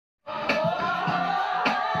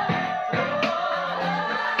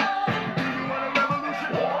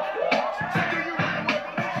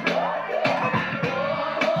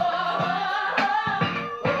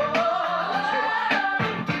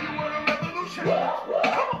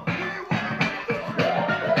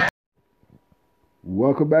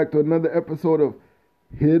Welcome back to another episode of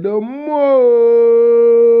Hit 'em Up.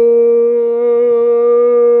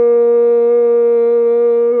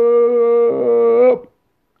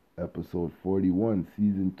 Episode 41,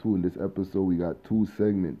 Season 2. In this episode, we got two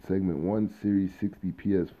segments. Segment 1, Series 60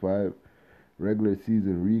 PS5, regular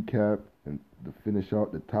season recap, and to finish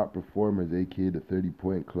out the top performers, aka the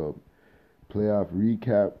 30-point club. Playoff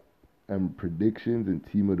recap and predictions and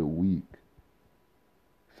team of the week.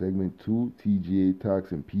 Segment 2, TGA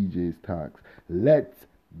Talks and PJ's Talks. Let's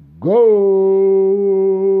go!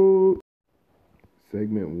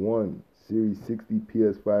 Segment 1, Series 60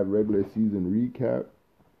 PS5 regular season recap.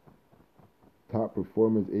 Top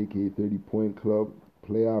performers, aka 30-point club.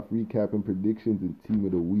 Playoff recap and predictions and team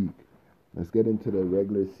of the week. Let's get into the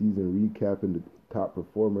regular season recap and the top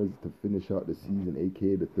performers to finish out the season,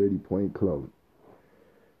 aka the 30-point club.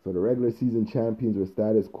 So the regular season champions were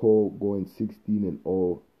status quo, going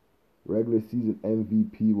 16-0. Regular season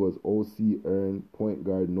MVP was OC Earn, point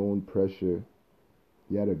guard, known pressure.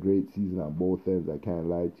 He had a great season on both ends, I can't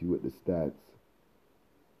lie to you with the stats.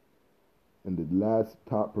 And the last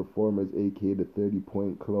top performers, aka the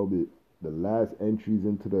 30-point club, the last entries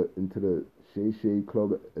into the Shay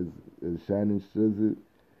Club, as Shannon says it.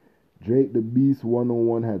 Drake the Beast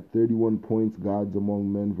 101 had 31 points, Gods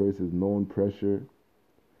Among Men versus Known Pressure.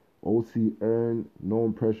 OC Earn,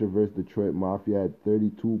 Known Pressure versus Detroit Mafia had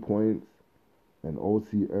 32 points. And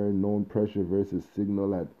OC Earn, Known Pressure versus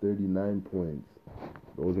Signal at 39 points.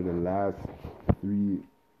 Those are the last three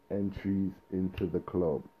entries into the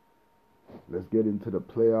club. Let's get into the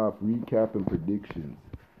playoff recap and predictions.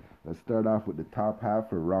 Let's start off with the top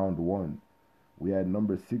half for round 1. We had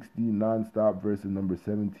number 16 Nonstop versus number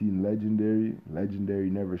 17 Legendary.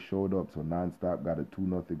 Legendary never showed up, so Nonstop got a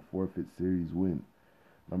 2-0 forfeit series win.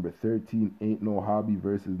 Number 13 Ain't No Hobby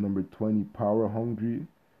versus number 20 Power Hungry.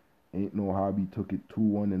 Ain't No Hobby took it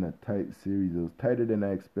 2-1 in a tight series. It was tighter than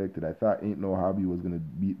I expected. I thought Ain't No Hobby was going to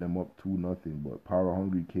beat them up 2-0, but Power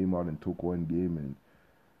Hungry came out and took one game and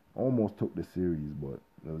almost took the series, but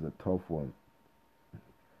it was a tough one.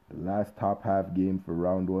 The last top half game for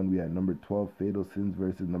round 1, we had number 12 Fatal Sins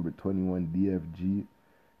versus number 21 DFG.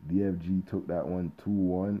 DFG took that one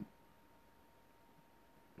 2-1.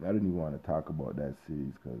 I didn't even want to talk about that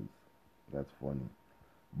series because that's funny.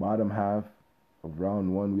 Bottom half of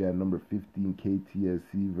round 1, we had number 15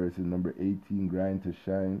 KTSC versus number 18 Grind to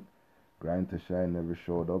Shine. Grind to Shine never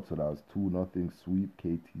showed up, so that was 2-0 sweep.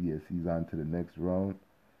 KTSC's on to the next round.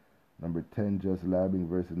 Number 10 Just Labbing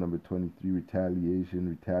versus number 23 Retaliation.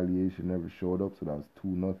 Retaliation never showed up, so that was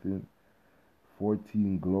 2-0.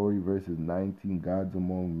 14 Glory versus 19 Gods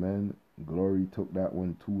Among Men. Glory took that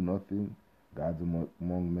one 2-0. Gods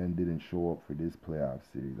Among Men didn't show up for this playoff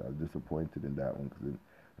series. I was disappointed in that one because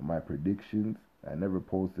in my predictions, I never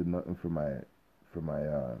posted nothing for my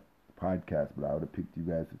podcast, but I would have picked you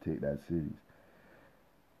guys to take that series.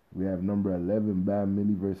 We have number 11 Bam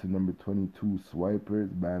Millie versus number 22 Swipers.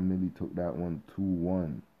 Bam Millie took that one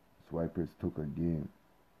 2-1. Swipers took a game.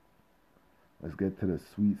 Let's get to the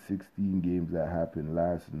Sweet 16 games that happened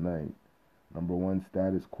last night. Number 1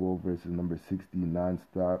 Status Quo versus number 16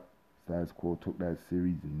 Nonstop. Status Quo took that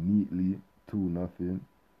series neatly, 2-0.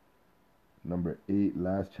 Number 8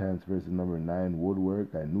 Last Chance versus number 9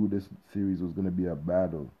 Woodwork. I knew this series was going to be a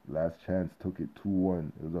battle. Last Chance took it 2-1.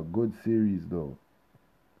 It was a good series though.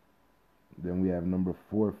 Then we have number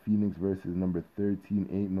 4 Phoenix versus number 13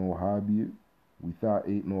 Ain't No Hobby. We thought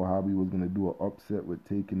Ain't No Hobby was going to do an upset with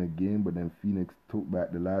taking a game, but then Phoenix took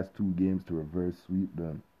back the last 2 games to reverse sweep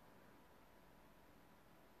them.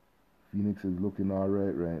 Phoenix is looking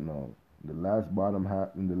alright right now. The last bottom half,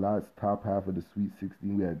 in the last top half of the Sweet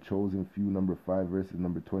 16, we had Chosen Few number 5 versus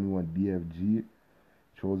number 21 DFG.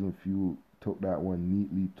 Chosen Few took that one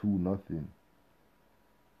neatly 2-0.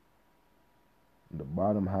 In the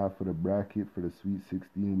bottom half of the bracket for the Sweet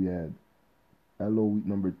 16, we had LOE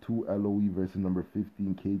number 2 LOE versus number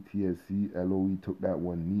 15 KTSC. LOE took that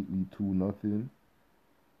one neatly 2-0.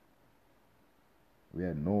 We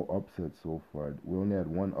had no upset so far. We only had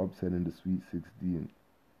one upset in the Sweet 16.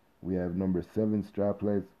 We have number 7 Strap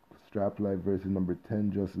Life versus number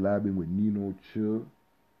 10 Just Labbing with Nino Chill.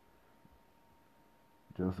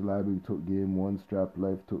 Just Labbing took game 1, Strap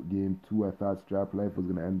Life took game 2. I thought Strap Life was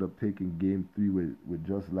going to end up taking game 3 with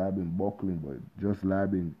Just Labbing buckling, but Just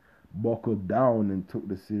Labbing buckled down and took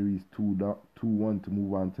the series 2-1 to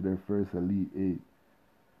move on to their first Elite 8.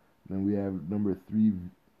 Then we have number 3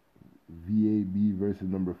 VAB versus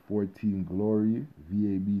number 14 Glory.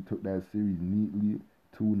 VAB took that series neatly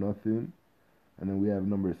 2-0. And then we have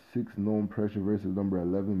number 6, Known Pressure versus number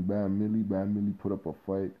 11, Bam Millie. Bam Millie put up a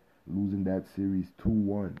fight, losing that series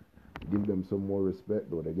 2-1. Give them some more respect,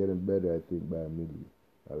 though. They're getting better, I think, Bam Millie.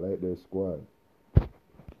 I like their squad.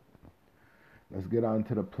 Let's get on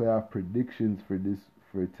to the playoff predictions for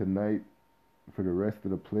tonight, for the rest of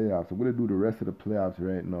the playoffs. I'm going to do the rest of the playoffs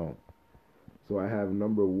right now. So I have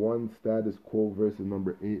number 1, Status Quo versus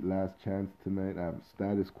number 8, Last Chance tonight. I have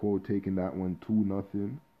Status Quo taking that one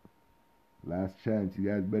 2-0. Last Chance, you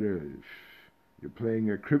guys better. You're playing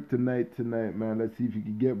your kryptonite tonight, man. Let's see if you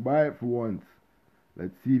can get by it for once.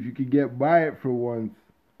 Let's see if you can get by it for once.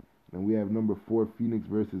 And we have number 4, Phoenix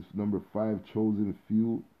versus number 5, Chosen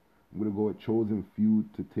Few. I'm going to go with Chosen Few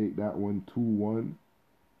to take that one 2-1.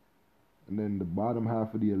 And then the bottom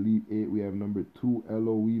half of the Elite 8, we have number 2,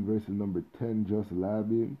 LOE versus number 10, Just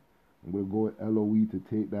Labbing. I'm going to go with LOE to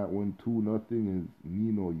take that one 2-0. And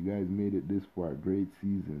Nino, you guys made it this far. Great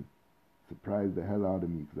season. Surprised the hell out of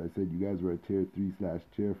me because I said you guys were a tier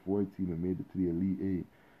 3/tier 4 team and made it to the Elite 8.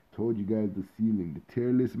 Told you guys the ceiling. The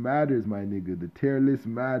tier list matters, my nigga. The tier list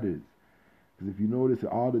matters. Because if you notice,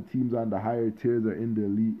 all the teams on the higher tiers are in the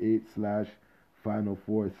Elite 8/Final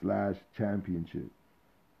 4/Championship.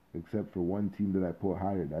 Except for one team that I put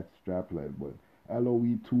higher. That's Strap Life. But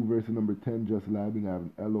LOE 2 versus number 10, Just Labbing. I have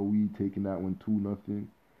LOE taking that one 2-0.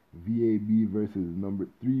 VAB versus number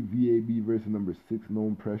 3, VAB versus number 6,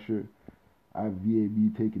 Known Pressure. I have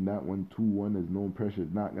VAB taking that one 2-1 as Known Pressure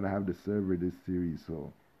is not going to have the server this series.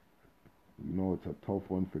 So, you know, it's a tough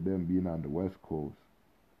one for them being on the West Coast.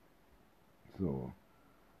 So,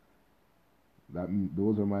 that means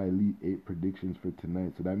those are my Elite 8 predictions for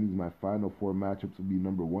tonight. So that means my final 4 matchups will be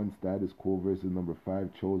number 1, Status Quo versus number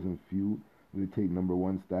 5, Chosen Few. I'm going to take number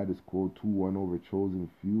 1, Status Quo 2-1 over Chosen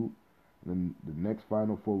Few. And then the next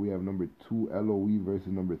final 4, we have number 2, LOE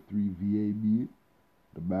versus number 3, VAB.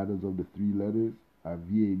 The battles of the 3 letters. I have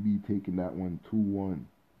VAB taking that one 2-1.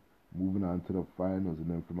 Moving on to the finals. And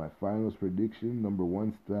then for my finals prediction, number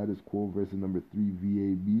 1, Status Quo versus number 3,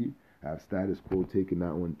 VAB. I have Status Quo taking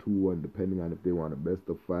that one 2-1, depending on if they want a best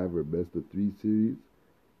of 5 or best of 3 series.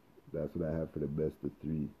 That's what I have for the best of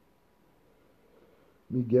 3.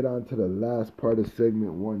 Let me get on to the last part of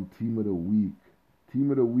segment 1, Team of the Week.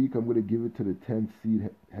 Team of the Week, I'm going to give it to the 10th seed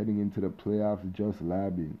heading into the playoffs, Just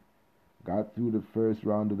Labbing. Got through the first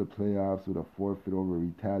round of the playoffs with a forfeit over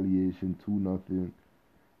Retaliation, 2-0.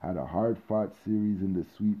 Had a hard-fought series in the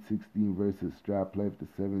Sweet 16 versus Strap Life, the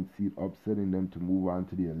 7th seed, upsetting them to move on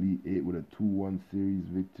to the Elite 8 with a 2-1 series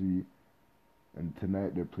victory. And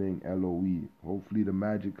tonight they're playing LOE. Hopefully the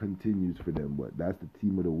magic continues for them, but that's the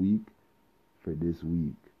Team of the Week for this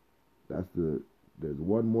week. There's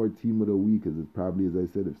one more Team of the Week, as it's probably, as I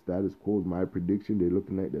said, if Status Quo is my prediction, they're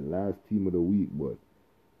looking like the last Team of the Week, but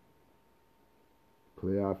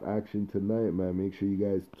playoff action tonight, man. Make sure you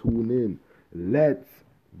guys tune in. Let's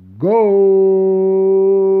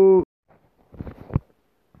go!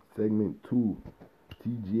 Segment 2,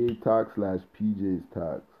 TGA Talks /PJ's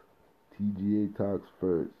Talks. TGA Talks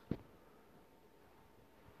first.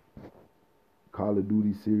 Call of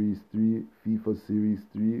Duty Series 3, FIFA Series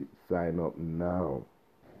 3, sign up now.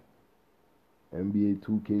 NBA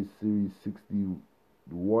 2K Series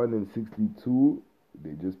 61 and 62,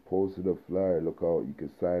 they just posted a flyer. Look out, you can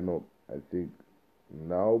sign up, I think,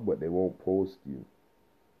 now, but they won't post you.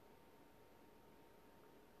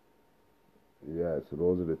 Yeah, so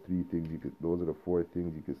those are the 4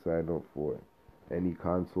 things you could sign up for. Any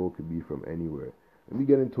console could be from anywhere. Let me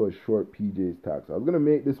get into a short PJ's Talks. I was going to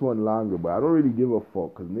make this one longer, but I don't really give a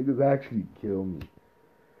fuck because niggas actually kill me.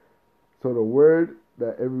 So the word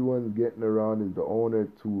that everyone's getting around is the owner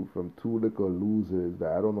from Two Little Losers.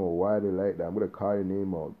 That I don't know why they like that. I'm going to call your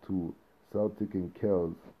name out too. Celtic and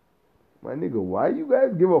Kells. My nigga, why you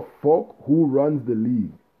guys give a fuck who runs the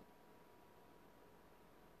league?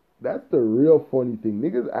 That's the real funny thing.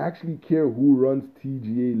 Niggas actually care who runs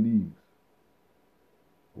TGA leagues.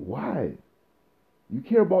 Why? You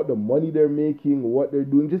care about the money they're making, what they're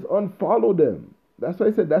doing, just unfollow them. That's why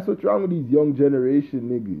I said that's what's wrong with these young generation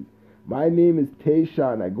niggas. My name is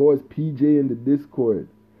Tayshawn. I go as PJ in the Discord.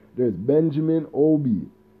 There's Benjamin, Obi,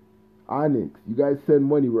 Onyx. You guys send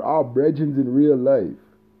money. We're all brethrens in real life.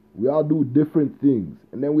 We all do different things.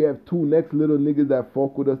 And then we have 2 next little niggas that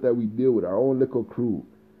fuck with us that we deal with, our own little crew.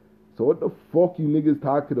 So what the fuck you niggas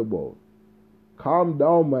talking about? Calm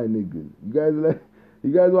down, my niggas.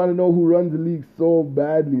 You guys want to know who runs the league so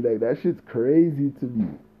badly. Like, that shit's crazy to me.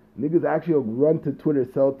 Niggas actually run to Twitter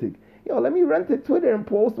Celtic. Yo, let me run to Twitter and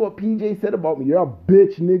post what PJ said about me. You're a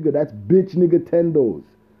bitch nigga. That's bitch nigga tendos.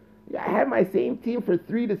 Yeah, I had my same team for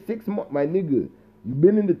 3 to 6 months. My nigga, You've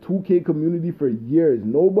been in the 2K community for years.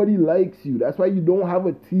 Nobody likes you. That's why you don't have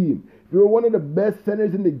a team. If you were one of the best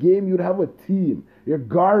centers in the game, you'd have a team. You're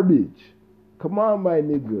garbage. Come on, my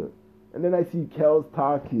nigga. And then I see Kels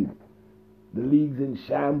talking. The league's in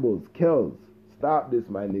shambles. Kels, stop this,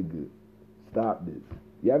 my nigga. Stop this.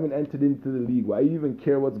 You haven't entered into the league. Why you even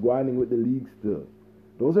care what's going on with the league still?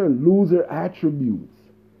 Those are loser attributes.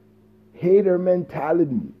 Hater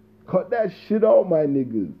mentality. Cut that shit out, my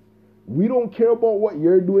niggas. We don't care about what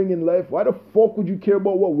you're doing in life. Why the fuck would you care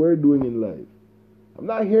about what we're doing in life? I'm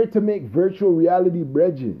not here to make virtual reality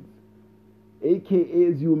brethren. AKA,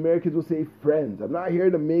 as you Americans will say, friends. I'm not here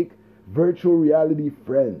to make virtual reality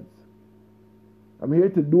friends. I'm here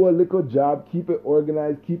to do a little job, keep it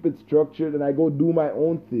organized, keep it structured, and I go do my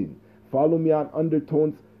own thing. Follow me on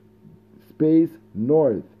Undertones Space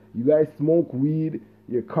North. You guys smoke weed,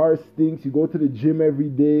 your car stinks, you go to the gym every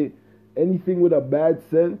day. Anything with a bad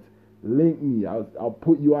scent, link me. I'll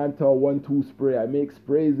put you onto a 1-2 spray. I make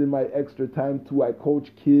sprays in my extra time too. I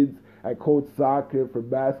coach kids. I coach soccer for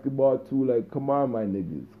basketball too. Like, come on, my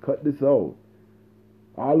niggas. Cut this out.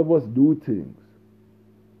 All of us do things.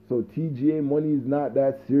 So TGA money is not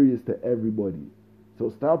that serious to everybody. So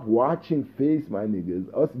stop watching face, my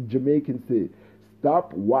niggas. Us Jamaicans say,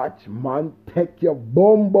 stop watch man take your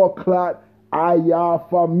bomba clot aya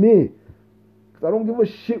for me. Cause I don't give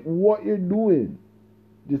a shit what you're doing.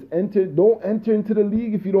 Just don't enter into the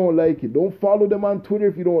league if you don't like it. Don't follow them on Twitter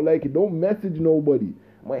if you don't like it. Don't message nobody.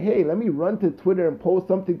 I'm like, hey, let me run to Twitter and post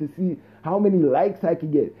something to see how many likes I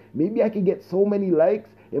can get. Maybe I can get so many likes,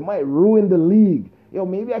 it might ruin the league. Yo,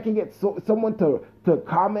 maybe I can get someone to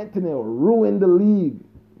comment and it'll ruin the league.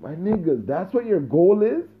 My niggas, that's what your goal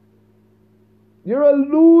is? You're a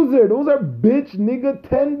loser. Those are bitch nigga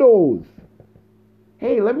tendos.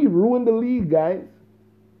 Hey, let me ruin the league, guys.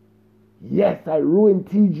 Yes, I ruined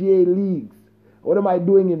TGA leagues. What am I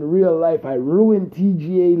doing in real life? I ruined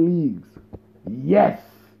TGA leagues. Yes.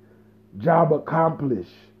 Job accomplished.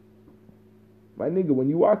 My nigga, when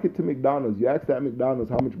you walk into McDonald's, you ask that McDonald's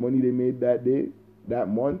how much money they made that day, that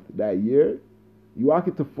month, that year. You walk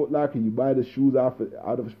into Foot Locker, you buy the shoes out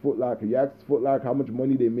of Foot Locker. You ask Foot Locker how much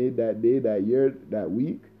money they made that day, that year, that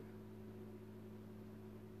week.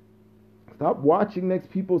 Stop watching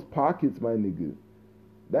next people's pockets, my nigga.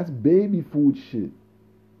 That's baby food shit.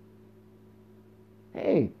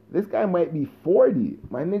 Hey, this guy might be 40.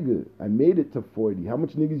 My nigga, I made it to 40. How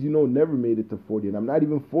much niggas you know never made it to 40? And I'm not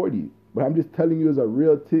even 40. But I'm just telling you as a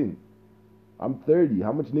real thing. I'm 30.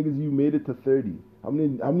 How much niggas you made it to 30? How many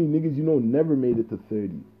niggas you know never made it to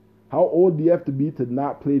 30? How old do you have to be to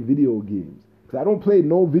not play video games? Because I don't play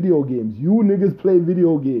no video games. You niggas play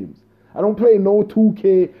video games. I don't play no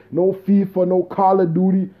 2K, no FIFA, no Call of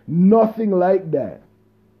Duty. Nothing like that.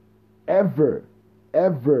 Ever.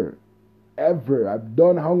 Ever. Ever. I've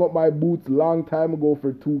hung up my boots long time ago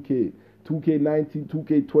for 2K. 2K19,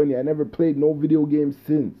 2K20. I never played no video games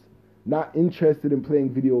since. Not interested in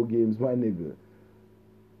playing video games, my nigga.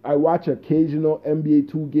 I watch occasional NBA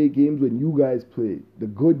 2K games when you guys play. The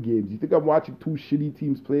good games. You think I'm watching two shitty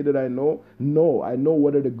teams play that I know? No, I know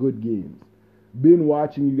what are the good games. Been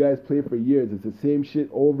watching you guys play for years. It's the same shit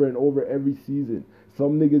over and over every season.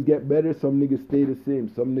 Some niggas get better, some niggas stay the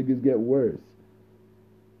same. Some niggas get worse.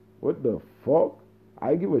 What the fuck?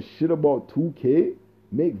 I give a shit about 2K?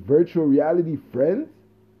 Make virtual reality friends?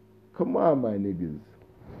 Come on, my niggas.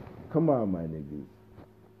 Come on, my niggas.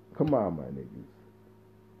 Come on, my niggas.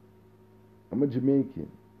 I'm a Jamaican.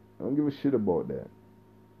 I don't give a shit about that.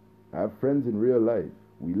 I have friends in real life.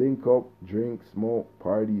 We link up, drink, smoke,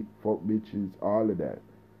 party, fuck bitches, all of that.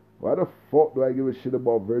 Why the fuck do I give a shit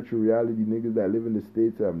about virtual reality niggas that live in the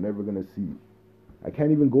States that I'm never gonna see? I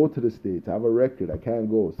can't even go to the States. I have a record. I can't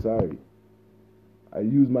go. Sorry. I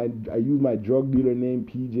use my drug dealer name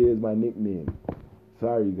PJ as my nickname.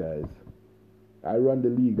 Sorry, guys. I run the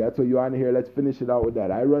league. That's what you want to hear. Let's finish it out with that.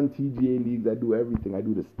 I run TGA leagues. I do everything. I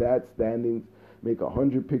do the stats, standings, make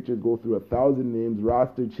 100 pictures, go through 1,000 names,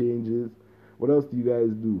 roster changes. What else do you guys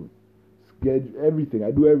do? Schedule everything. I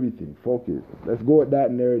do everything. Focus. Let's go with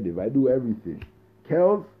that narrative. I do everything.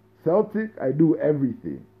 Kels, Celtic, I do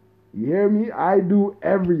everything. You hear me? I do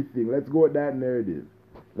everything. Let's go with that narrative.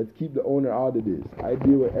 Let's keep the owner out of this. I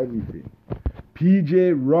deal with everything.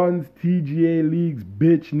 PJ runs TGA leagues,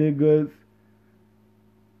 bitch niggas.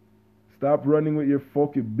 Stop running with your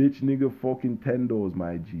fucking bitch nigga fucking tendos,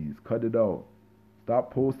 my G's. Cut it out.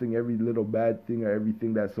 Stop posting every little bad thing or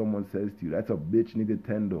everything that someone says to you. That's a bitch nigga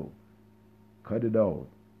tendo. Cut it out.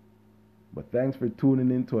 But thanks for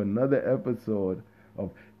tuning in to another episode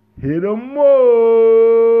of Hit 'em Up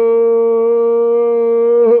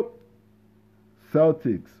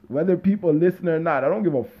Celtics. Whether people listen or not, I don't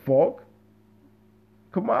give a fuck.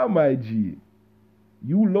 Come on, my G.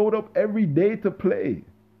 You load up every day to play.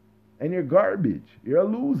 And you're garbage. You're a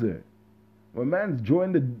loser. When man's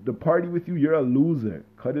joined the party with you, you're a loser.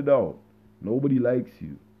 Cut it out. Nobody likes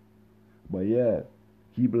you. But yeah,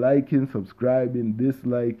 keep liking, subscribing,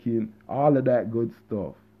 disliking, all of that good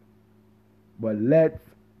stuff. But let's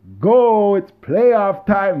go. It's playoff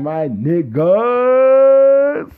time, my nigga.